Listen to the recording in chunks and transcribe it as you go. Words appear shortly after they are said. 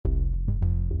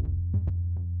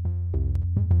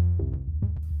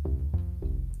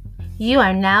You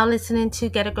are now listening to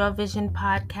Get a Girl Vision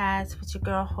podcast with your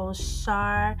girl host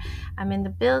Shar. I'm in the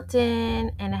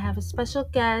building and I have a special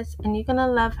guest and you're gonna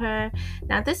love her.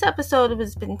 Now this episode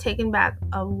has been taken back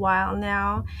a while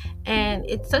now and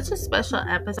it's such a special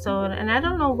episode and I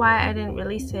don't know why I didn't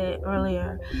release it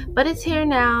earlier, but it's here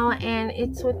now and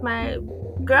it's with my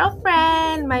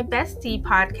girlfriend, my bestie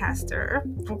podcaster.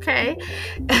 Okay.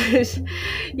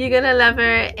 You're gonna love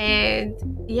her and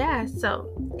yeah, so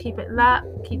keep it locked,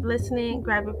 keep listening,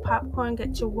 grab your popcorn,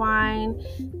 get your wine,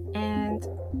 and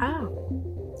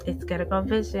it's Get a Girl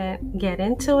Vision. Get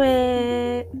into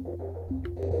it.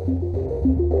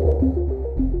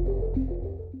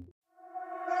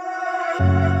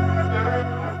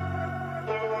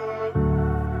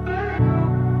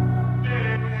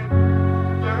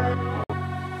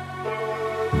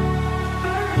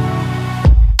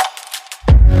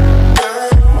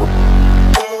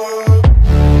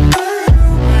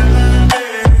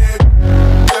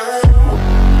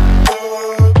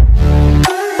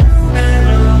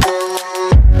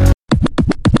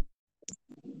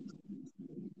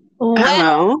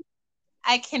 Hello.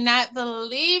 I cannot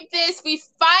believe this. You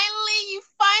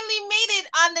finally made it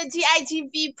on the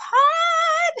GIGV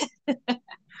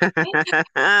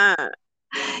pod.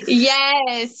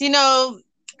 Yes,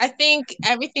 I think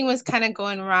everything was kind of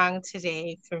going wrong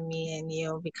today for me and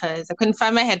you because I couldn't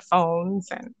find my headphones,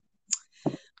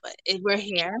 but we're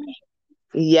here.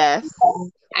 Yes.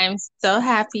 I'm so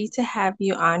happy to have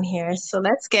you on here. So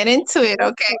let's get into it,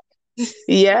 okay?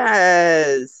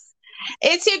 Yes.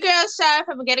 It's your girl Shar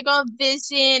from Get a Girl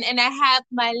Vision, and I have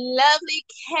my lovely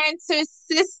Cancer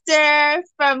sister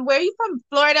from where are you from?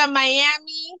 Florida,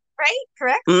 Miami, right?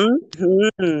 Correct?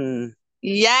 Mm-hmm.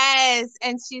 Yes,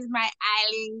 and she's my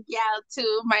island gal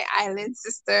too, my island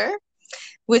sister,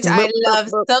 which I love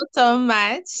so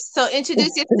much. So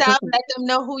introduce yourself, let them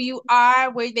know who you are,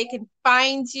 where they can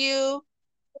find you.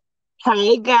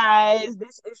 Hi guys,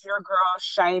 this is your girl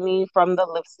Shiny from the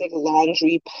Lipstick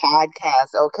Laundry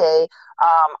podcast. Okay,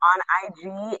 on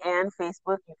IG and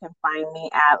Facebook, you can find me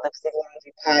at Lipstick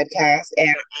Laundry Podcast,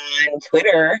 and on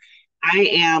Twitter, I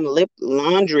am Lip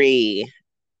Laundry.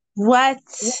 What?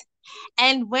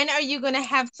 And when are you gonna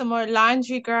have some more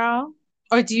laundry, girl?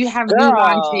 Or do you have new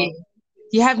laundry?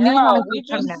 You have new laundry. We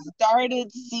just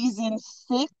started season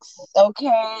 6.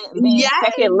 Okay, the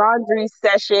second laundry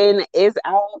session is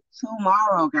out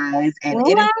tomorrow, guys, and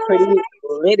it is pretty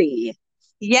litty.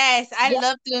 Yes, I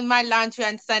love doing my laundry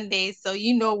on Sundays, so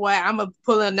you know what? I'm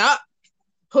pulling up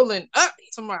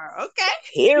tomorrow. Okay.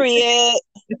 Period.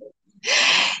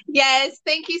 Yes,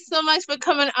 thank you so much for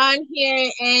coming on here,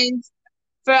 and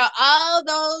for all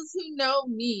those who know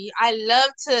me, I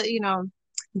love to,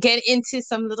 get into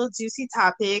some little juicy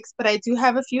topics, but I do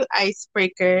have a few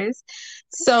icebreakers.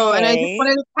 So, and I just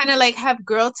wanted to kind of like have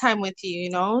girl time with you,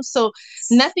 So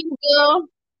nothing real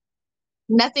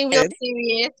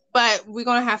serious, but we're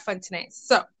gonna have fun tonight.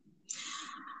 So,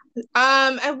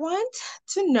 I want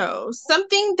to know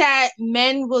something that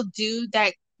men will do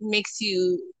that makes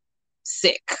you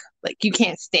sick, like you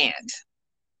can't stand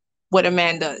what a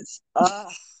man does.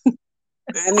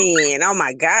 I mean, oh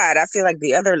my God, I feel like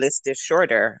the other list is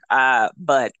shorter.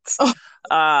 But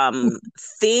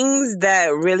things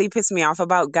that really piss me off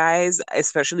about guys,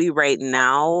 especially right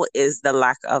now, is the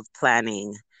lack of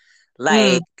planning.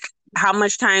 Like, how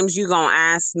much times you gonna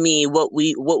ask me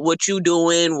what you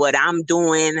doing, what I'm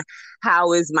doing,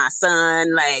 how is my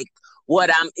son, like what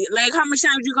I'm like, how much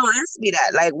times you gonna ask me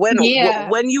that? Like when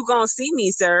you gonna see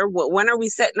me, sir? When are we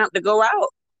setting up to go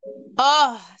out?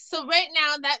 Oh, so right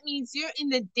now that means you're in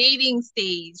the dating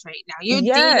stage right now. You're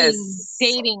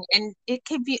dating, and it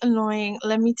can be annoying.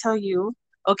 Let me tell you,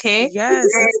 okay? Yes,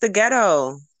 it's the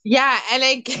ghetto. Yeah, and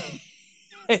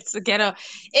it's the ghetto.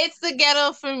 It's the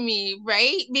ghetto for me,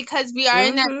 right? Because we are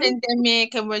in that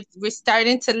pandemic, and we're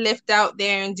starting to lift out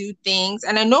there and do things.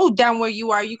 And I know down where you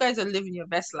are, you guys are living your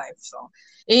best life. So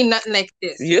ain't nothing like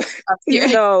this. You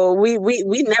know, we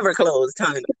never closed,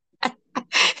 honey.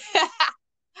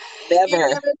 You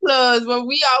never close. Well,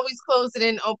 we always close it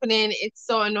and open it. It's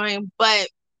so annoying. But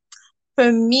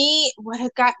for me,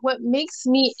 what makes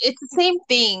me, it's the same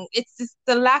thing. It's just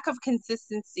the lack of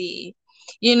consistency.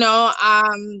 Not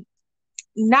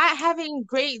having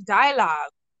great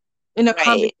dialogue in a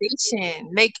conversation.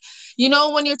 Like,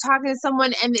 when you're talking to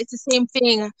someone and it's the same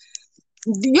thing.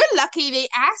 You're lucky they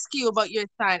ask you about your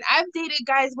son. I've dated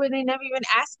guys where they never even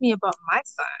asked me about my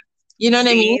son. You know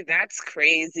what I mean? That's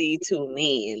crazy to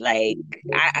me. Like,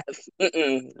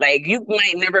 like you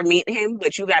might never meet him,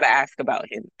 but you got to ask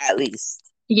about him at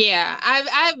least. Yeah,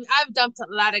 I've dumped a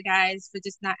lot of guys for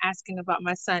just not asking about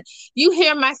my son. You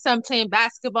hear my son playing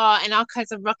basketball and all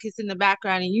kinds of ruckus in the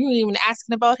background, and you ain't even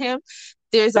asking about him.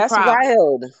 There's a That's problem.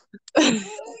 wild.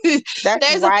 That's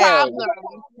There's a wild. problem.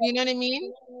 You know what I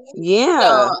mean? So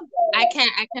Yeah. I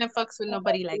can't fucks with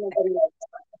nobody like that.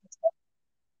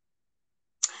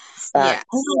 Yeah. Facts.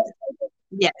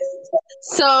 Yes.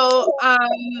 So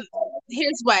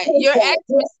here's what your ex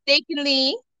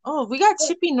mistakenly. Oh, we got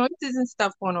chippy noises and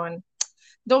stuff going on.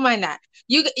 Don't mind that.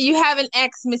 You have an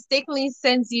ex mistakenly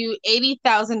sends you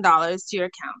 $80,000 to your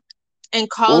account and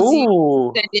calls you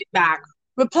Ooh. to send it back.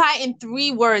 Reply in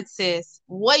 3 words, sis.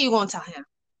 What you gonna tell him?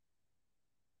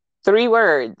 3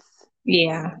 words.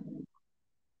 Yeah.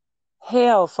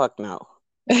 Hell fuck no.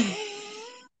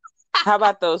 How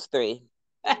about those 3?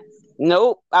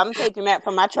 Nope. I'm taking that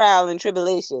for my trial and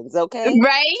tribulations, okay?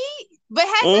 Right? But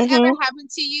has it ever happened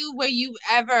to you where you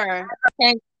ever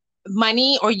sent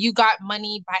money or you got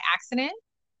money by accident?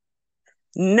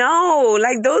 No,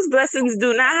 like those blessings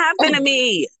do not happen to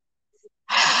me.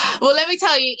 Well, let me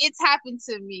tell you, it's happened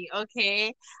to me,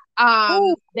 okay?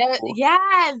 Ooh. There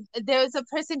was a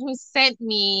person who sent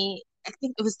me, I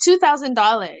think it was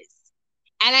 $2,000.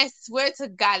 And I swear to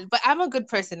God, but I'm a good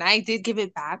person. I did give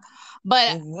it back,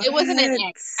 but it wasn't an What?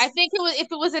 ex. I think it was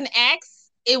if it was an ex,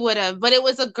 it would have, but it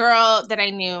was a girl that I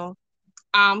knew.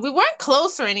 We weren't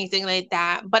close or anything like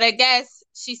that, but I guess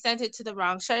she sent it to the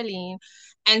wrong Charlene.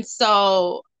 And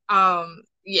so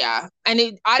yeah, and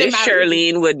it This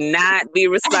automatically Charlene would not be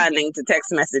responding to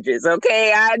text messages,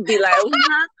 okay? I'd be like,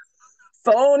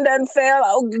 phone done fell.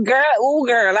 Oh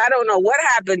girl, I don't know what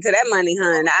happened to that money,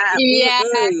 hun.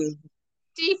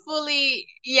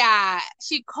 yeah,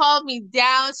 she called me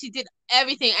down. She did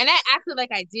everything. And I acted like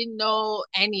I didn't know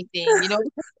anything,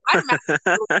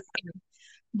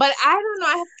 But I don't know.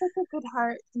 I have such a good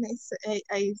heart. And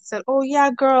I said, oh, yeah,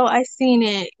 girl, I seen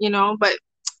it, But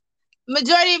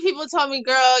majority of people told me,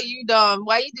 girl, you dumb.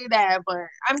 Why you do that? But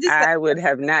I'm just I would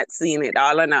have not seen it.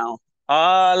 All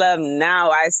of now,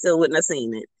 I still wouldn't have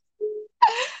seen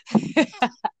like,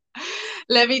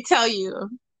 let me tell you.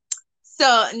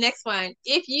 So, next one.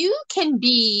 If you can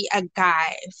be a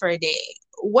guy for a day,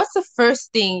 what's the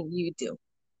first thing you do?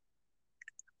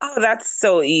 Oh, that's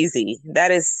so easy.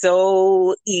 That is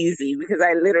so easy because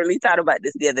I literally thought about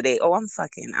this the other day. Oh, I'm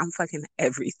fucking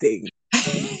everything.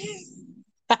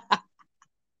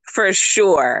 For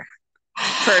sure.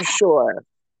 For sure.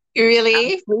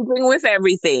 Really? I'm sleeping with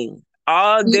everything.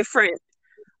 All different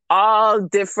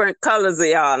colors of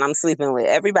y'all. And I'm sleeping with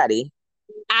everybody.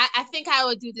 I think I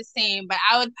would do the same, but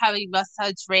I would probably bust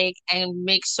a Drake and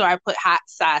make sure I put hot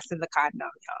sauce in the condom,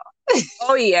 y'all.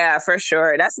 Oh yeah, for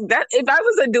sure. That if I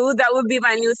was a dude, that would be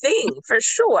my new thing, for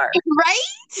sure.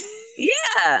 Right?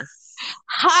 Yeah.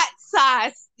 Hot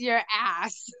sauce your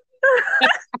ass.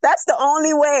 That's the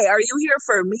only way. Are you here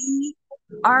for me?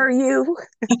 Are you?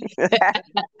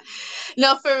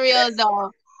 No, for real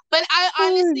though. But I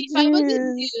honestly, if I was a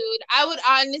dude, I would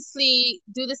honestly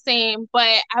do the same, but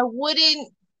I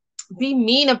wouldn't be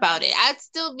mean about it. I'd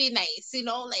still be nice,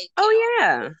 like.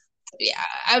 Yeah. Yeah,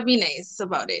 I'd be nice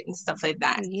about it and stuff like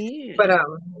that. Yeah. But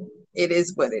it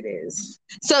is what it is.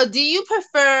 So, do you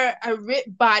prefer a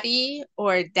ripped body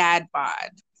or a dad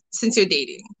bod since you're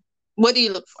dating? What do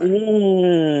you look for?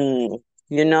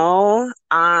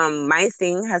 My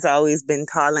thing has always been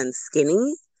tall and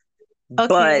skinny, Okay.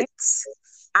 but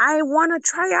I want to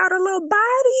try out a little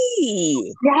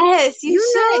body. Yes, you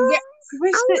should. I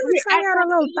We're want to try at out that a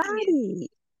little age. body.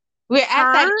 We're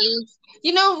at that age.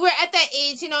 We're at that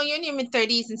age, you're in your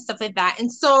mid-30s and stuff like that.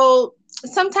 And so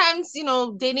sometimes,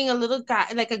 dating a little guy,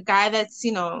 like a guy that's,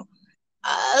 a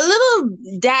little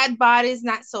dad bod is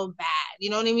not so bad. You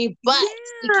know what I mean? But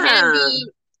it can't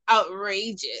be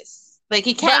outrageous. Like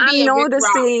it But can't be a Rick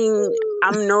Ross.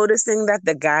 I'm noticing that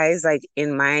the guys like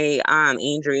in my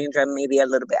age range and maybe a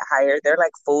little bit higher, they're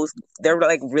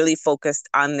like really focused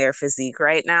on their physique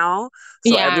right now.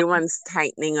 So Yeah. everyone's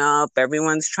tightening up,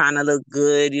 everyone's trying to look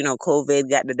good. COVID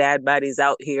got the dad bodies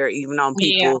out here, even on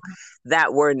people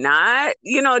that were not,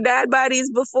 dad bodies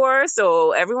before.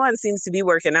 So everyone seems to be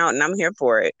working out and I'm here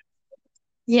for it.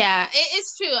 Yeah,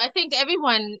 it's true. I think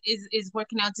everyone is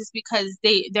working out just because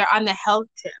they're on the health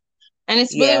tip. And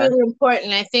it's really, really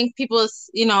important. I think people,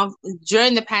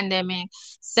 during the pandemic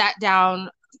sat down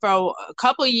for a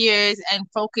couple years and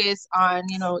focus on,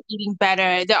 eating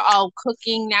better. They're all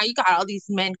cooking now. You got all these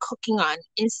men cooking on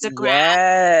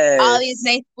Instagram, all these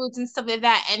Yes. nice foods and stuff like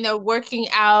that, and they're working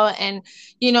out, and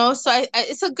so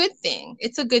it's a good thing.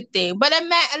 It's a good thing. But a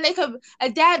man, like a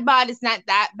dad bod is not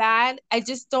that bad. I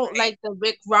just don't like the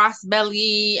Rick Ross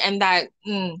belly and that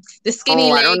the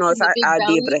skinny Oh, I don't legs know if and the big I'd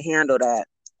be able belly. to handle that.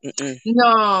 Mm-mm.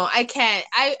 No, I can't.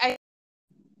 I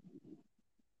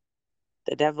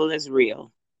The devil is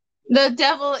real. The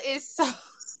devil is so.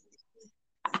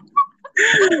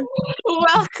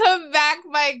 Welcome back,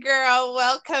 my girl.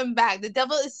 Welcome back. The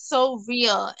devil is so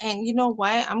real. And you know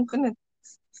what? I'm going to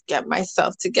get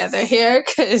myself together here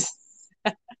because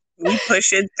We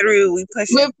pushing through. We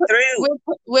pushing through.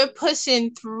 we're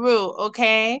pushing through,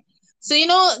 okay? So,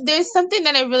 there's something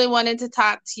that I really wanted to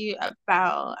talk to you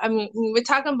about. I mean, we're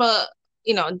talking about,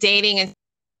 dating,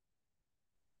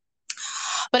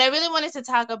 but I really wanted to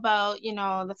talk about,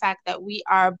 the fact that we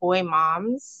are boy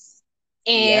moms.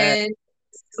 Yeah. And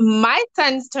my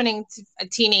son's turning a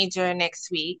teenager next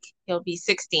week. He'll be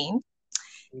 16.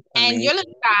 And your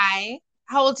little guy,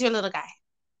 how old's your little guy?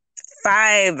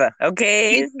 5.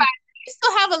 Okay. He's 5. You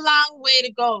still have a long way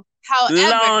to go. However,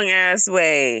 long ass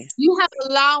way. You have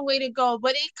a long way to go,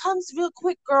 but it comes real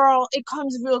quick, girl. It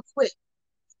comes real quick.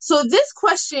 So this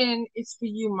question is for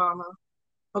you, mama.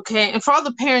 Okay? And for all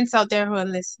the parents out there who are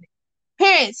listening.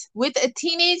 Parents with a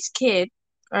teenage kid,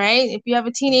 all right? If you have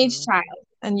a teenage child,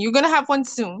 and you're going to have one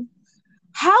soon,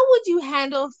 how would you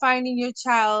handle finding your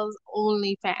child's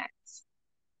OnlyFans?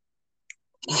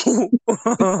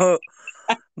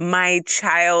 My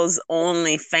child's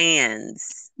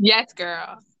OnlyFans. Yes,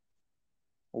 girl.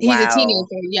 Wow. He's a teenager.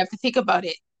 You have to think about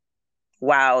it.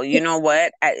 Wow. You know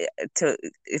what?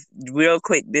 Real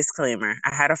quick disclaimer.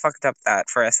 I had a fucked up thought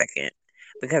for a second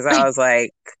because I was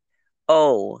like,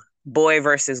 oh, boy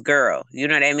versus girl. You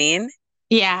know what I mean?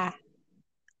 Yeah.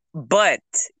 But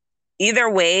either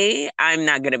way, I'm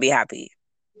not going to be happy.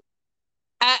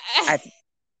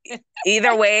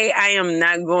 Either way, I am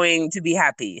not going to be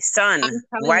happy. Son,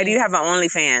 why do you have an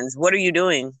OnlyFans? What are you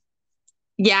doing?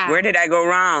 Yeah. Where did I go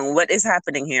wrong? What is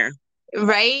happening here?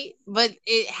 Right? But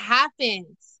it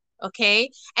happens, okay?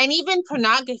 And even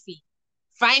pornography.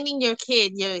 Finding your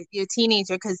kid, your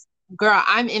teenager, because, girl,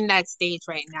 I'm in that stage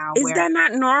right now. Is that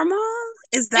not normal?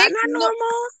 Is that not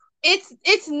normal?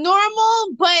 It's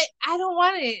normal, but I don't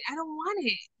want it. I don't want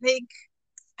it. Like,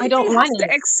 I don't want to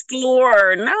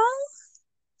explore, no?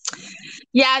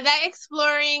 Yeah, that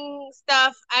exploring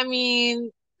stuff, I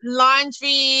mean,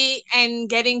 laundry and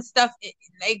getting stuff,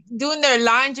 like doing their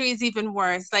laundry is even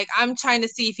worse. Like, I'm trying to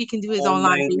see if he can do his own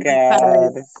laundry.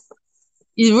 God.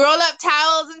 You roll up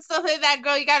towels and stuff like that,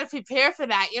 girl. You got to prepare for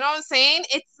that. You know what I'm saying?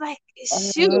 It's like,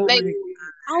 shoot, like,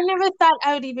 I never thought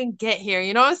I would even get here.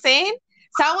 You know what I'm saying?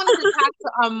 So I wanted to talk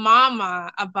to a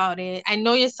mama about it. I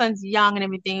know your son's young and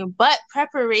everything, but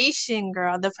preparation,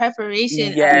 girl, the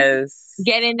preparation of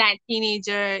getting that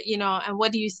teenager, and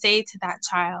what do you say to that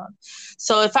child?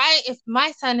 So if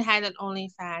my son had an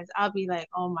OnlyFans, I'll be like,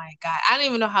 oh my God, I don't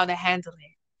even know how to handle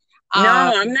it. No,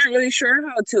 I'm not really sure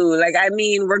how to. Like, I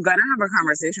mean, we're gonna have a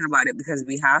conversation about it because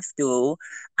we have to.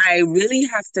 I really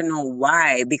have to know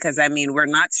why, because I mean, we're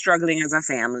not struggling as a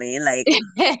family. Like,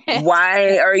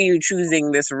 why are you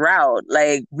choosing this route?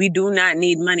 Like, we do not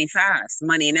need money fast,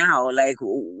 money now. Like,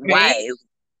 why?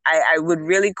 I would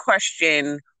really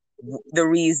question the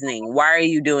reasoning. Why are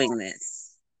you doing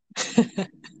this?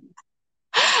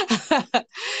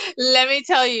 Let me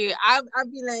tell you, I'll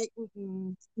be like,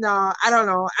 no, I don't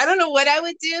know. I don't know what I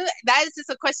would do. That is just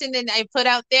a question that I put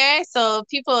out there. So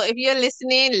people, if you're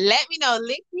listening, let me know.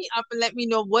 Link me up and let me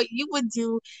know what you would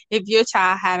do if your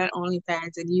child had an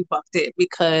OnlyFans and you bucked it.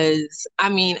 Because, I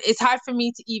mean, it's hard for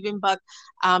me to even buck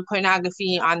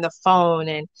pornography on the phone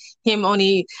and him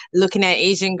only looking at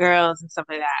Asian girls and stuff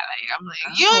like that. Like, I'm like,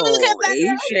 you don't look at that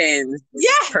Asian.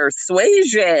 Yeah.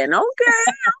 Persuasion.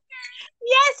 Okay.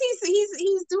 Yes,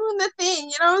 he's doing the thing,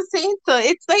 you know what I'm saying? So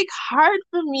it's like hard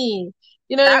for me.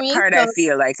 You know what I mean? That part I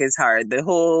feel like is hard. The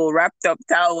whole wrapped up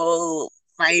towel,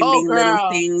 finding little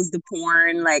things, the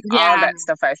porn, like all that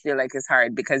stuff I feel like is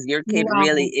hard because your kid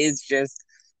really is just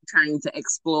trying to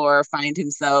explore, find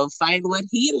himself, find what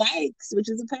he likes, which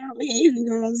is apparently Asian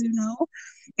girls, And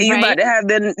you're about to have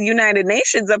the United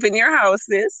Nations up in your house,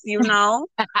 sis, But yeah.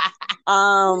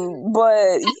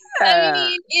 I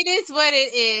mean, it is what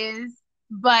it is.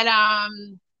 But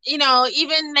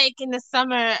even like in the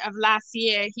summer of last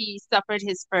year, he suffered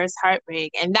his first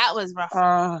heartbreak, and that was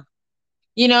rough.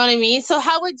 You know what I mean? So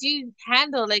how would you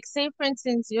handle, like, say for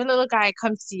instance, your little guy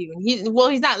comes to you, and he's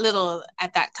not little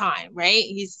at that time, right?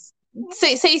 He's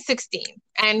say 16,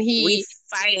 and We he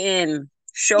fighting. you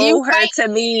Show her fight. to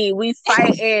me. We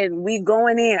fighting. We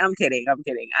going in. I'm kidding. I'm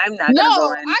kidding. I'm not No, gonna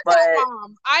go in, I'm that but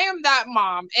mom. I am that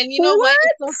mom. And you know what? what?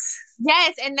 So,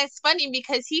 yes, and that's funny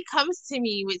because he comes to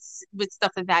me with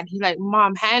stuff like that. He's like,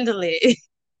 "Mom, handle it."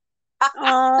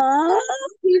 Aww.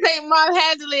 He's like, "Mom,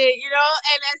 handle it,"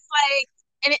 and it's like,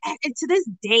 and to this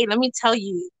day, let me tell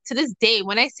you, to this day,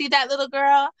 when I see that little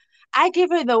girl, I give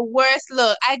her the worst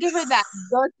look. I give her that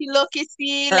dirty look, you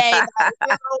see, like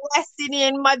that, West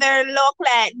Indian mother look,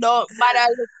 like, no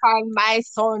matter look on my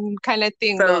son kind of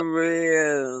thing, look. For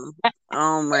real.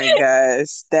 Oh my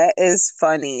gosh. That is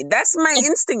funny. That's my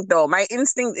instinct though. My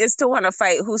instinct is to want to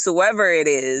fight whosoever it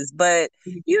is, but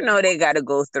they gotta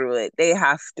go through it. They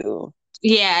have to.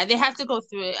 Yeah, they have to go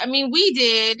through it. I mean, we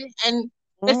did, and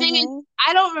the thing is, Mhm.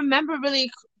 I don't remember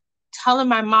really telling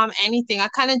my mom anything. I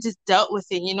kind of just dealt with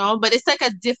it, but it's like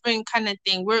a different kind of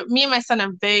thing. Me and my son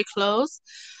are very close.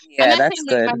 I'm Yeah, not that's saying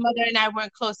like my good. mother and I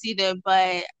weren't close either,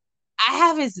 but I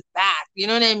have his back. You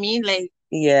know what I mean? Like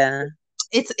Yeah,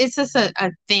 it's just a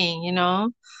thing,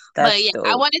 But that's yeah,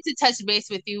 I dope. wanted to touch base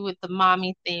with you with the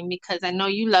mommy thing because I know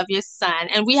you love your son,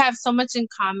 and we have so much in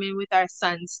common with our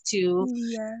sons too,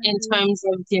 Yeah. in terms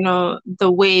of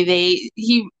the way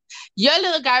your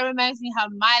little guy reminds me how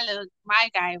my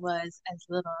guy was as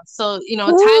little. So time,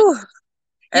 Whew.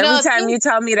 Every time things, you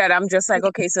tell me that, I'm just like,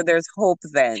 okay, so there's hope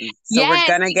then. So we're yes,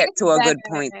 gonna it get gets to a good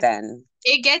point better. then.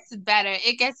 It gets better.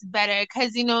 It gets better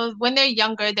because when they're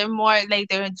younger, they're more like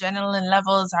their adrenaline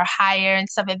levels are higher and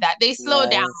stuff like that. They slow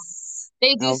down. Yes.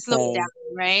 They do slow down,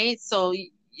 Okay. right? So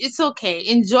it's okay.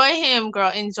 Enjoy him,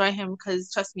 girl. Enjoy him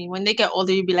because trust me, when they get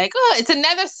older, you'll be like, oh, it's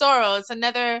another sorrow. It's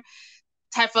another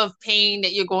type of pain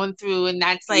that you're going through, and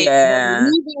that's like them Yeah.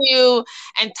 leaving you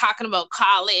and talking about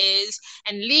college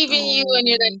and leaving you, and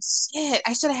you're like, Oh, shit,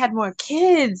 I should have had more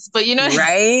kids, but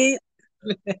right?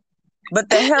 But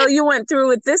the hell you went through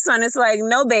with this one, it's like,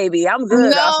 no, baby, I'm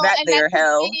good off no, that and there that's the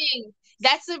hell. thing.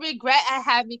 That's the regret I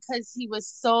have because he was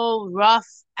so rough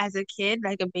as a kid,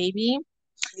 like a baby,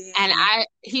 and Yeah.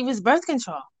 he was birth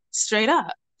control straight up,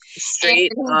 and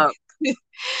Straight up.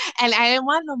 and I didn't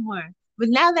want no more. But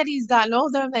now that he's gotten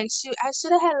older, I'm like, shoot, I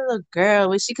should have had a little girl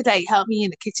where she could like help me in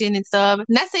the kitchen and stuff.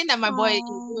 Not saying that my boy ain't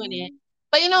doing it, Oh.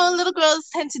 but little girls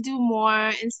tend to do more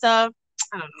and stuff.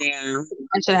 I don't know. Yeah.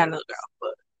 I should have had a little girl,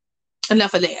 but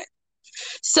enough of that.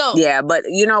 So, Yeah, but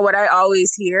you know what I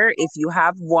always hear? If you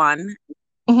have one,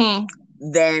 mhm,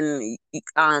 then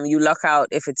you luck out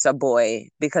if it's a boy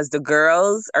because the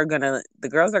girls are gonna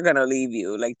leave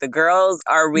you. Like the girls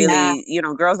are yeah, really,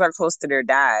 girls are close to their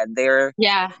dad.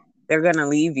 yeah, They're gonna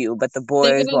leave you, but the they're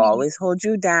boys gonna will leave. always hold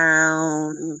you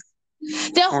down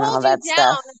They'll and all hold you that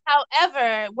stuff. down.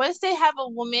 However, once they have a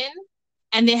woman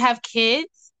and they have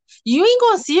kids, you ain't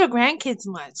gonna see your grandkids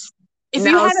much. If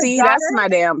you Now, had a see, that's daughter, my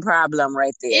damn problem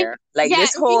right if there. Like yeah, this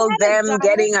if you whole had a them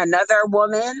getting another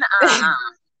woman, daughter,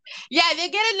 yeah, they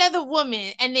get another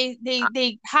woman and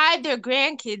they hide their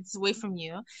grandkids away from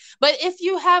you. But if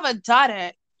you have a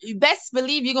daughter, you best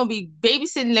believe you're gonna be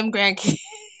babysitting them grandkids.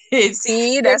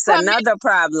 See, They're that's coming. another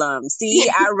problem. See,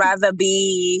 I'd rather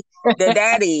be the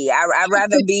daddy. I'd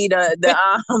rather be the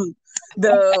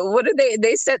what do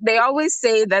they said they always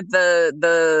say that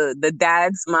the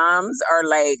dad's moms are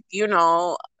like,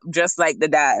 just like the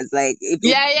dads. Like if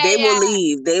Yeah, yeah, yeah,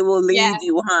 they will yeah, leave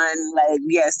you, hun. Like,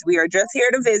 yes, we are just here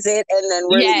to visit and then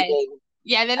we're yeah, leaving.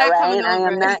 yeah. They're All not coming right. I over.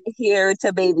 am not here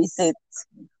to babysit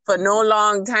for no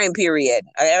long time period.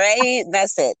 All right.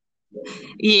 That's it.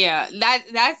 Yeah,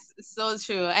 that's so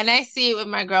true. And I see it with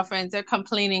my girlfriends. They're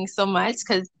complaining so much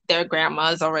because their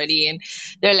grandmas already, and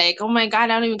they're like, "Oh my God, I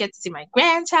don't even get to see my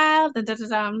grandchild." Da, da, da,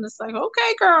 da. I'm just like,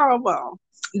 "Okay, girl. Well,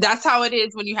 that's how it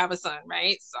is when you have a son,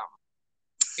 right? So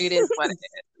it is what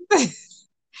it is."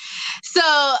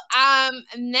 So,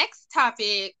 next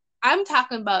topic. I'm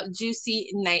talking about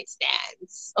juicy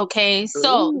nightstands. Okay,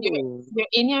 so Ooh. you're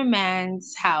in your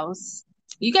man's house.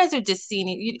 You guys are just seeing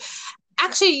it.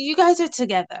 Actually, you guys are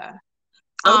together.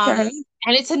 Um, Okay.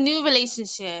 and it's a new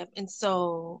relationship, and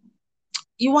so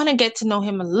you want to get to know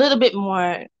him a little bit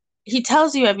more. He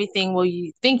tells you everything. Well,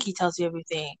 you think he tells you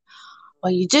everything,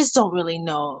 but you just don't really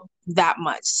know that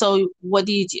much. So what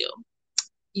do?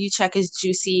 You check his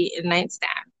juicy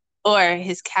nightstand or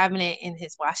his cabinet in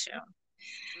his washroom.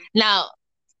 Now,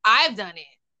 I've done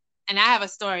it, and I have a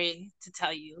story to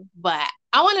tell you, but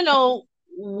I want to know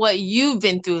what you've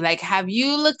been through. Like, have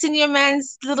you looked in your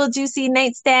man's little juicy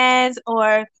nightstands,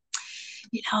 or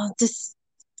just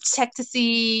check to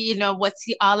see, what's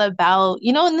he all about,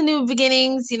 in the new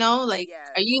beginnings, like,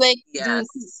 are you Yes. like doing Yes.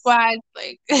 squads?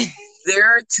 Like, There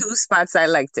are two spots I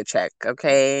like to check.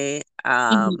 Okay.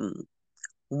 Mhm. Um,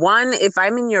 one, if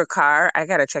I'm in your car, I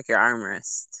gotta check your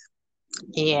armrest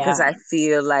because Yeah. I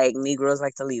feel like Negroes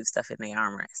like to leave stuff in the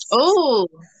armrest. Oh,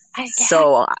 I guess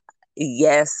So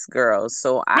yes, girls.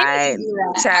 So I need to I, do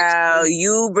that child, actually.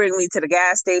 you bring me to the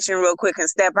gas station real quick and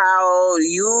step out.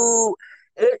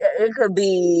 It could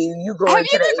be you Have going to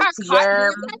you ever the got caught doing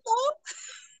ATM. that though?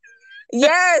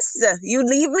 Yes, you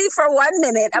leave me for 1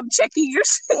 minute. I'm checking your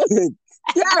shit.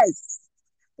 Yes,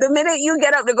 the minute you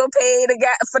get up to go pay the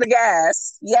gas for the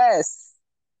gas. Yes,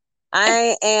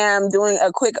 I am doing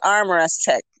a quick arm rest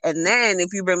check, and then if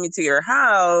you bring me to your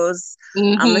house,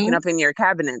 I'm looking Mm-hmm. up in your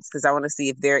cabinets because I want to see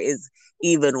if there is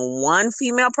even one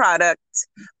female product.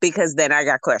 Because then I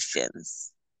got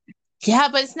questions. Yeah,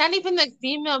 but it's not even the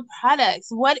female products.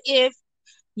 What if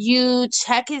you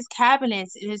check his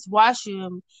cabinets in his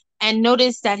washroom and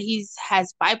notice that he's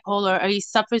has bipolar or he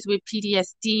suffers with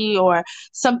PTSD or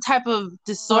some type of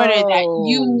disorder that Oh,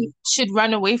 you should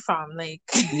run away from? Like,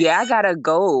 yeah, I gotta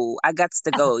go. I got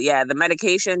to go. Yeah, the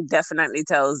medication definitely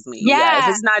tells me. Yeah, if yeah,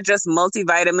 it's not just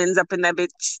multivitamins up in that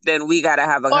bitch, then we gotta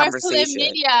have a or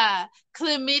conversation.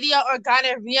 chlamydia or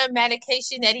gonorrhea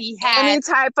medication that he had. Any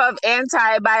type of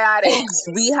antibiotics,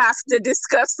 we have to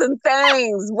discuss some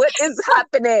things. What is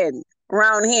happening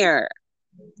around here?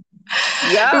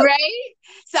 Yup, Right?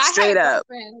 So straight up.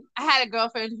 I had a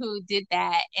girlfriend who did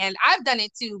that, and I've done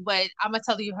it too, but I'm gonna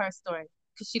tell you her story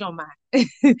because she don't mind.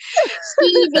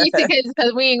 She basically,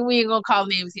 because we ain't gonna call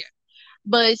names here,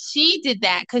 but she did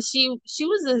that because she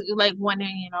was like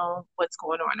wondering, what's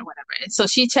going on or whatever. And so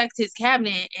she checked his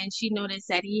cabinet and she noticed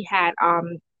that he had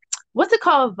what's it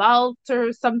called, Vault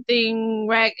or something,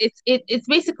 right? It's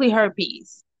basically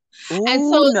herpes. And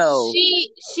so Ooh, no.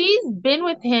 she's been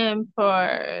with him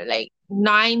for like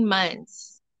 9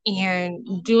 months and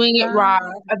Oh my doing it raw,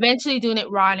 God. eventually doing it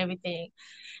raw and everything.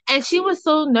 And she was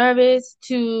so nervous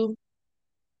to,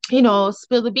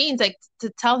 spill the beans, like to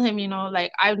tell him,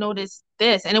 like I noticed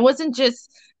this. And it wasn't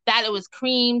just that, it was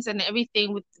creams and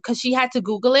everything with because she had to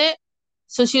Google it.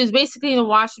 So she was basically in the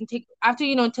washroom take after,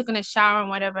 taking a shower and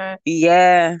whatever,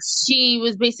 Yeah. she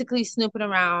was basically snooping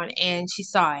around and she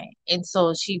saw it. And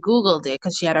so she Googled it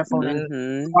because she had her phone in the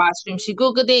Mm-hmm. washroom. She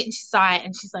Googled it and she saw it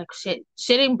and she's like,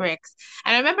 shitting bricks.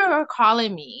 And I remember her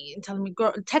calling me and telling me,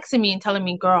 girl, texting me and telling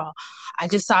me, girl, I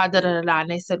just saw da da da da.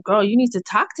 And I said, girl, you need to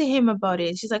talk to him about it.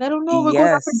 And she's like, I don't know. We're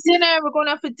going out for Yes. dinner. We're going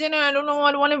out for dinner. I don't know.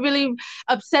 I don't want to really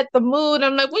upset the mood.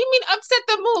 I'm like, what do you mean upset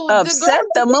the mood? The girl Upset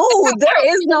the needs to mood. come There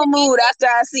out. is You know no what I mood after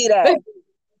I see that.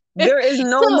 mean? There is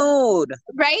no So, mood.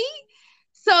 right?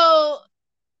 So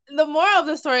the moral of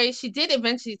the story, she did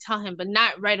eventually tell him, but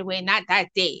not right away, not that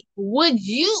day. Would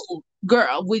you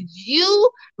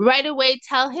right away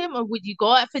tell him, or would you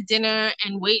go out for dinner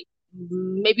and wait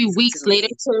maybe Listen to weeks later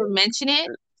me. to mention it?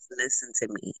 Listen to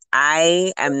me.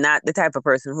 I am not the type of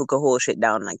person who could hold shit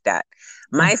down like that.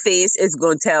 My face is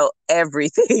going to tell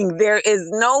everything. There is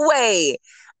no way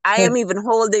I am even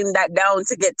holding that down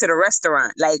to get to the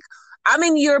restaurant. Like, I'm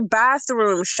in your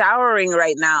bathroom showering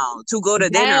right now to go to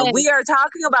dinner. Yes. We are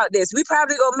talking about this. We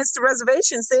probably go miss the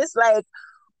reservation, sis. Like,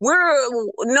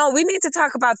 no, we need to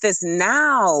talk about this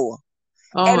now.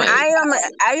 Oh And my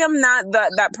I am not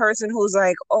that person who's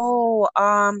like, oh,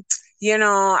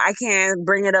 I can't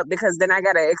bring it up because then I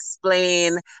gotta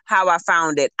explain how I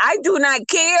found it. I do not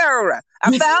care.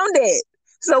 I found it.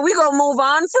 So we gonna move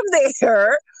on from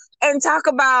there and talk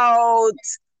about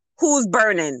who's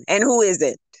burning and who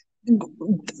isn't.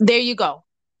 There you go.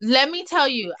 Let me tell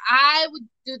you, I would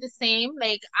do the same.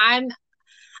 Like I'm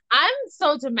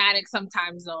so dramatic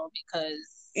sometimes though,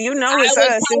 because You know I it's would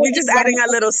us. And we probably just run adding a out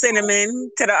little the shower.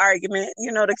 cinnamon to the argument,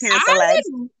 to cancel I life.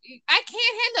 would, I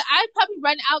can't handle. I'd probably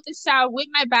run out the shower with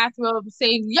my bathrobe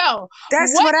saying, "Yo,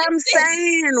 That's what what I'm is this?"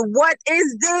 saying. What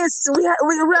is this? We have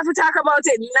to talk about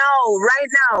it now, right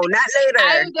now, not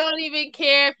I later. don't even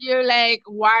care if you're like,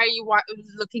 "Why are you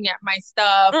looking at my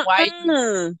stuff? Why?"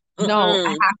 Mm-mm. No, I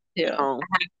Mm-mm. have to. No. I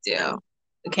have to.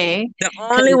 Okay, The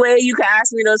only because way you can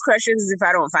ask me those questions is if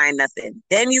I don't find nothing.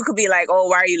 Then you could be like, oh,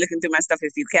 why are you looking through my stuff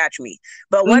if you catch me?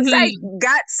 But once I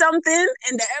got something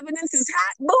and the evidence is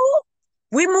hot, boo,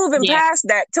 we moving yeah, past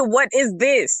that to what is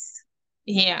this?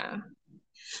 yeah.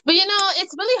 But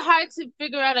it's really hard to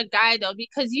figure out a guy though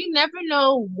because you never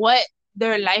know what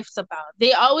their life's about.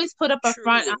 They always put up a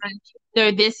front True. on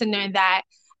they're this and they're that.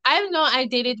 I know I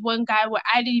dated one guy where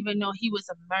I didn't even know he was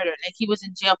a murderer. Like he was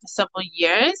in jail for several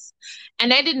years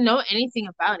and I didn't know anything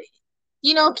about it.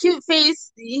 Cute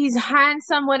face, he's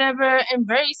handsome, whatever, and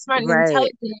very smart and Right.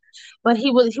 intelligent, but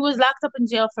he was locked up in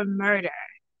jail for murder.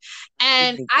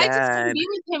 And my I just couldn't God. be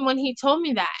with him when he told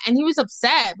me that. And he was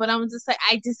upset, but I was just like,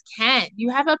 I just can't. You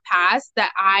have a past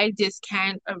that I just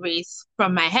can't erase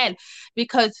from my head.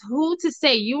 Because who to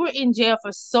say you were in jail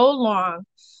for so long?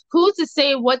 Who to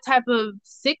say what type of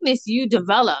sickness you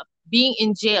develop being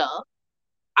in jail?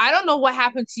 I don't know what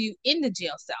happened to you in the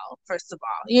jail cell, first of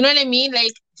all. You know what I mean?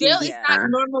 Like, jail is not Yeah. a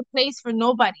normal place for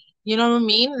nobody. You know what I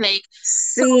mean? Like,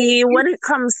 so See, when it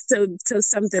comes to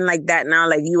something like that now,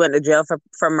 like you went to jail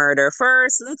for murder,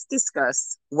 first, let's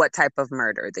discuss what type of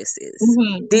murder this is.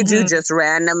 mhm, Did you mhm. just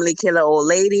randomly kill an old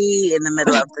lady in the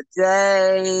middle of the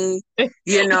day?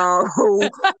 You know,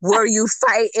 were you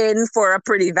fighting for a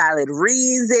pretty valid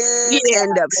reason? Yeah,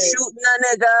 End up like, shooting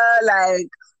a nigga? Like,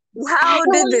 I how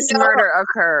did don't this know. murder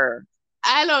occur?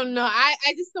 I don't know. I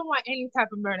just don't want any type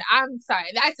of murder. I'm sorry.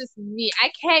 That's just me. I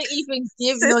can't even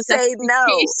give no Sis say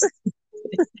no.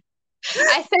 justification.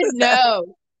 I said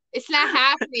no. It's not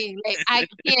happening. Like, I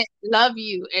can't love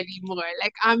you anymore.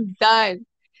 Like, I'm done.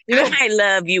 You I know? might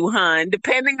love you, hun.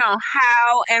 Depending on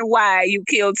how and why you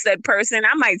killed said person,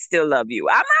 I might still love you.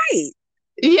 I might.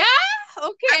 Yeah. I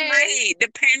Okay. might,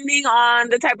 depending on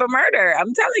the type of murder.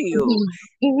 I'm telling you.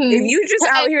 Mhm. If Mhm. you just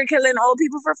out here killing old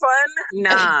people for fun,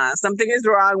 nah, something is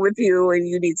wrong with you and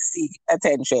you need to seek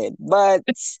attention. But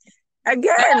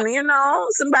again,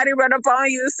 somebody run up on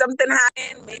you, something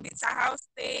happened, maybe it's a house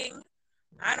thing.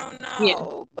 I don't Yeah.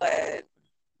 know. But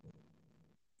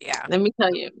yeah. Let me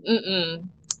tell you. Mm-mm.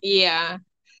 Yeah.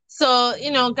 So,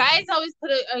 guys always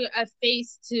put a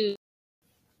face to.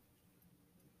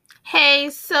 Hey,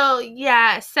 so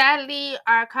yeah, sadly,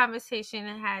 our conversation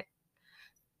had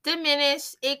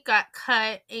diminished. It got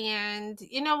cut. And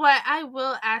you know what? I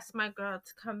will ask my girl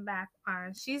to come back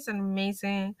on. She's an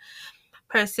amazing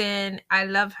person. I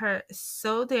love her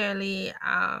so dearly.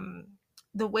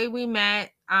 The way we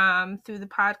met through the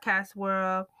podcast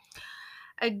world.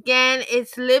 Again,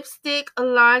 it's Lipstick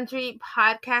Laundry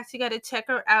Podcast. You got to check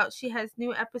her out. She has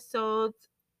new episodes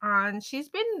on. She's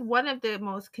been one of the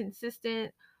most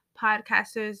consistent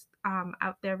podcasters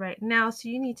out there right now. So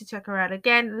you need to check her out.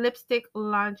 Again, Lipstick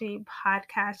Laundry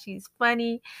Podcast. She's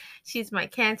funny. She's my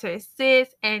cancer sis.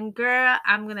 And girl,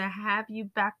 I'm going to have you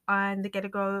back on the Get a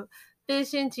Girl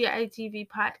Vision GITV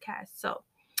podcast. So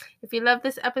if you love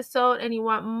this episode and you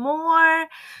want more,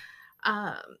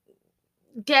 um,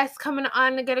 guests coming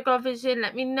on the Get a Girl Vision,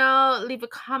 let me know. Leave a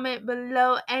comment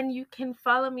below, and you can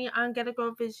follow me on Get a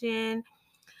Girl Vision,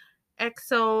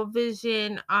 XO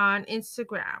Vision on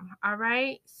Instagram. All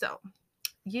right, so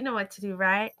you know what to do,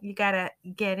 right? You gotta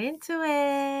get into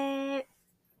it.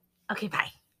 Okay,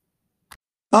 bye.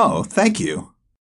 Oh, thank you.